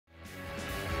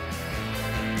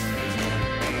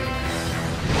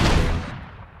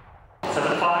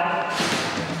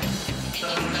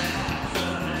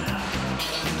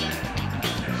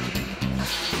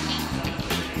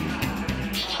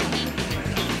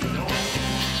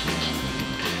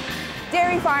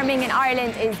Dairy farming in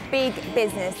Ireland is big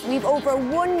business. We've over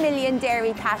 1 million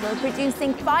dairy cattle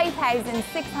producing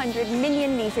 5,600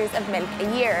 million litres of milk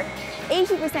a year.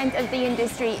 80% of the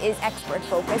industry is export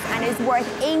focused and is worth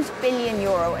 €8 billion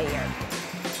a year.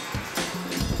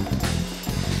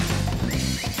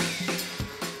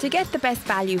 To get the best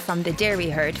value from the dairy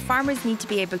herd, farmers need to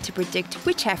be able to predict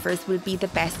which heifers will be the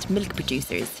best milk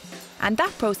producers. And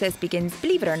that process begins,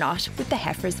 believe it or not, with the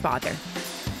heifer's father.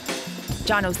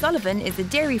 John O'Sullivan is a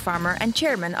dairy farmer and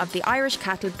chairman of the Irish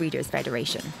Cattle Breeders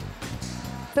Federation.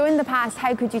 So in the past,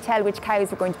 how could you tell which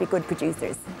cows were going to be good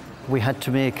producers? We had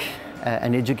to make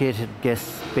an educated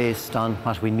guess based on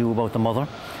what we knew about the mother,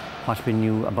 what we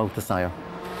knew about the sire.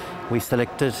 We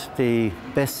selected the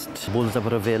best bulls that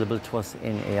were available to us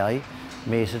in AI,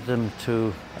 mated them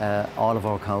to all of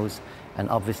our cows, and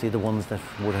obviously the ones that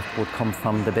would come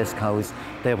from the best cows,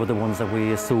 they were the ones that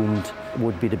we assumed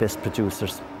would be the best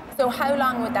producers. So how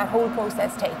long would that whole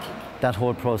process take? That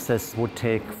whole process would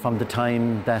take from the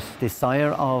time that the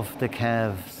sire of the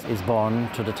calves is born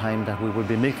to the time that we will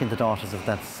be milking the daughters of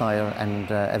that sire and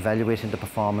evaluating the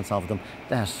performance of them.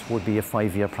 That would be a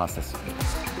 5-year process.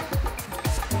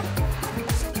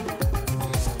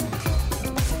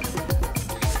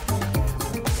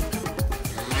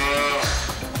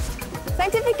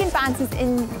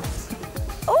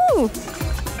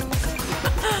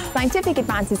 Scientific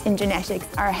advances in genetics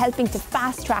are helping to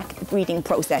fast-track the breeding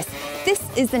process. This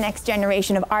is the next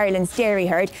generation of Ireland's dairy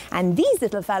herd, and these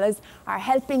little fellas are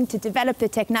helping to develop the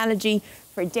technology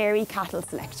for dairy cattle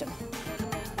selection.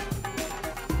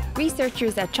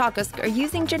 Researchers at Teagasc are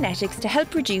using genetics to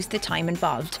help reduce the time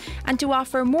involved and to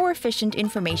offer more efficient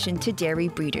information to dairy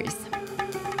breeders.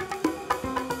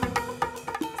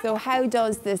 So how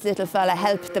does this little fella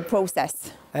help the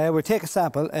process? We take a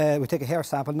sample, we take a hair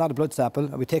sample, not a blood sample,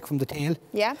 and we take from the tail.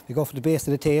 Yeah. We go from the base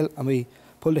of the tail and we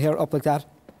pull the hair up like that.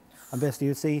 And basically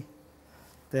you'll see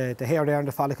the hair there and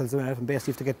the follicles in it. And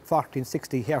basically you have to get 14,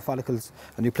 60 hair follicles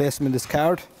and you place them in this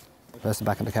card. Place them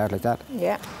back in the card like that.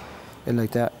 Yeah. In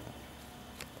like that.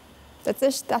 That's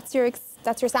it? That's your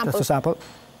sample? That's the sample.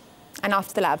 And off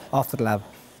to the lab? Off to the lab.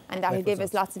 And that'll give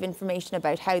us lots of information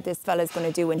about how this fella's going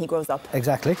to do when he grows up.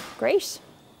 Exactly. Great.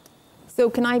 So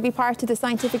can I be part of the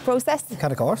scientific process? You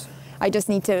can, of course. I just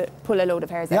need to pull a load of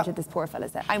hairs out of this poor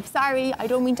fella's head. I'm sorry, I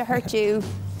don't mean to hurt you.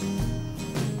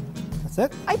 That's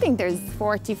it. I think there's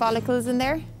 40 follicles in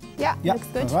there. Yeah, looks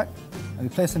good. All right. And you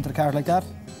place it into the card like that.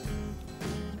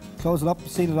 Close it up,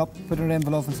 seal it up, put it in an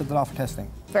envelope and send it off for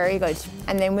testing. Very good.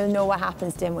 And then we'll know what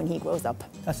happens to him when he grows up.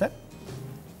 That's it.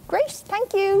 Great,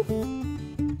 thank you.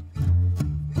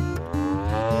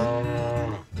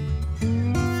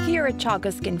 Here at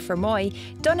Teagasc in Fermoy,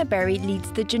 Donagh Berry leads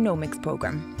the genomics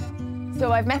programme.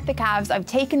 So I've met the calves, I've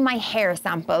taken my hair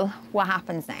sample. What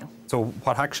happens now? So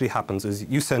what actually happens is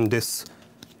you send this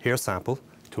hair sample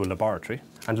to a laboratory,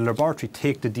 and the laboratory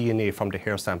take the DNA from the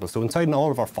hair sample. So inside in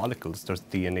all of our follicles there's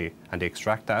DNA, and they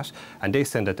extract that and they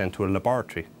send it then to a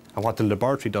laboratory. And what the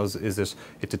laboratory does is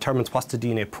it determines what's the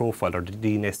DNA profile or the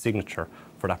DNA signature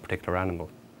for that particular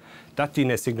animal. That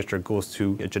DNA signature goes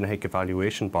to a genetic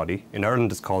evaluation body. In Ireland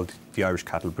it's called the Irish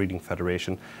Cattle Breeding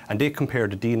Federation, and they compare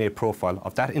the DNA profile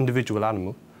of that individual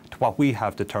animal to what we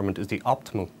have determined is the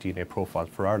optimal DNA profile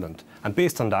for Ireland. And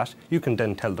based on that, you can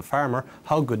then tell the farmer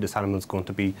how good this animal is going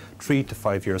to be 3 to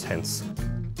 5 years hence.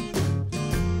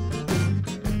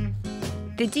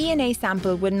 The DNA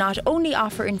sample will not only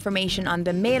offer information on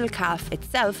the male calf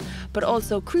itself, but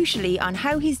also crucially on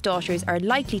how his daughters are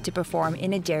likely to perform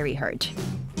in a dairy herd.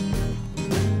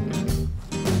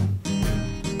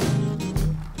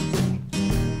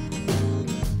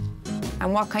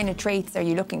 And what kind of traits are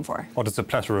you looking for? Oh, there's a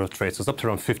plethora of traits. There's up to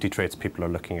around 50 traits people are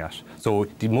looking at. So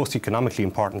the most economically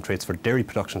important traits for dairy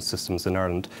production systems in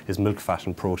Ireland is milk, fat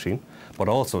and protein, but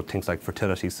also things like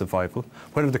fertility, survival,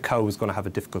 whether the cow is going to have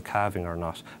a difficult calving or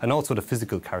not, and also the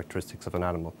physical characteristics of an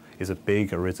animal. Is it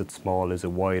big or is it small? Is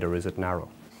it wide or is it narrow?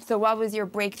 So what was your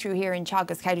breakthrough here in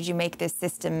Teagasc? How did you make this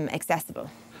system accessible?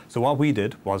 So what we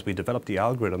did was we developed the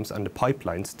algorithms and the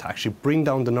pipelines to actually bring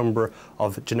down the number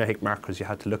of genetic markers you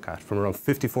had to look at from around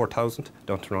 54,000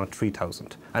 down to around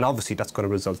 3,000. And obviously that's going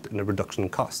to result in a reduction in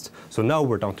cost. So now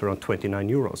we're down to around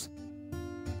 €29.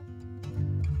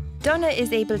 Donagh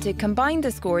is able to combine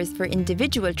the scores for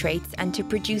individual traits and to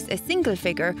produce a single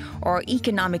figure or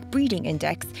economic breeding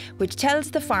index, which tells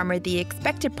the farmer the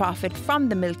expected profit from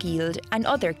the milk yield and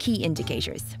other key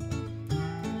indicators.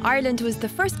 Ireland was the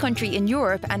first country in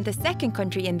Europe and the second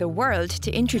country in the world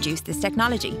to introduce this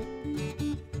technology.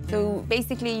 So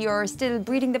basically you're still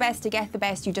breeding the best to get the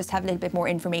best, you just have a little bit more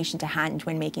information to hand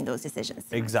when making those decisions.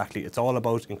 Exactly. It's all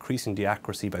about increasing the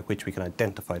accuracy by which we can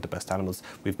identify the best animals.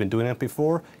 We've been doing it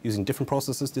before using different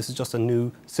processes. This is just a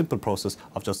new, simple process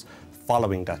of just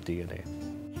following that DNA.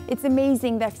 It's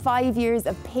amazing that 5 years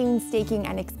of painstaking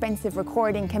and expensive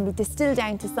recording can be distilled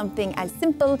down to something as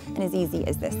simple and as easy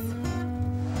as this.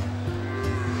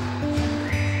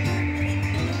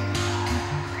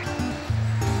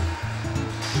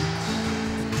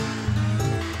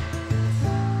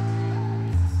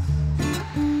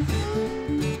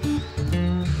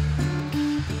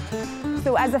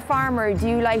 So as a farmer, do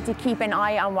you like to keep an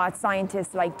eye on what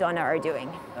scientists like Donagh are doing?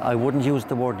 I wouldn't use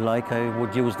the word like, I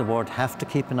would use the word have to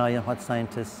keep an eye on what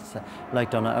scientists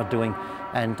like Donagh are doing.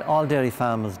 And all dairy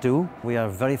farmers do. We are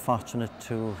very fortunate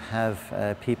to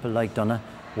have people like Donagh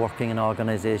working in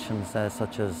organisations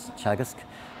such as Teagasc,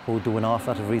 who do an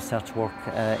awful lot of research work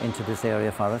into this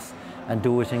area for us, and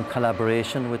do it in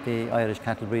collaboration with the Irish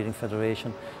Cattle Breeding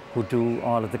Federation, who do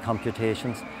all of the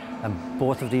computations. And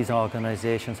both of these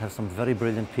organisations have some very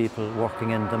brilliant people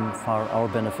working in them for our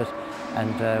benefit,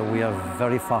 and we are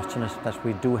very fortunate that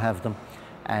we do have them,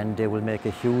 and they will make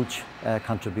a huge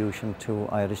contribution to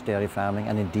Irish dairy farming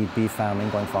and indeed beef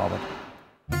farming going forward.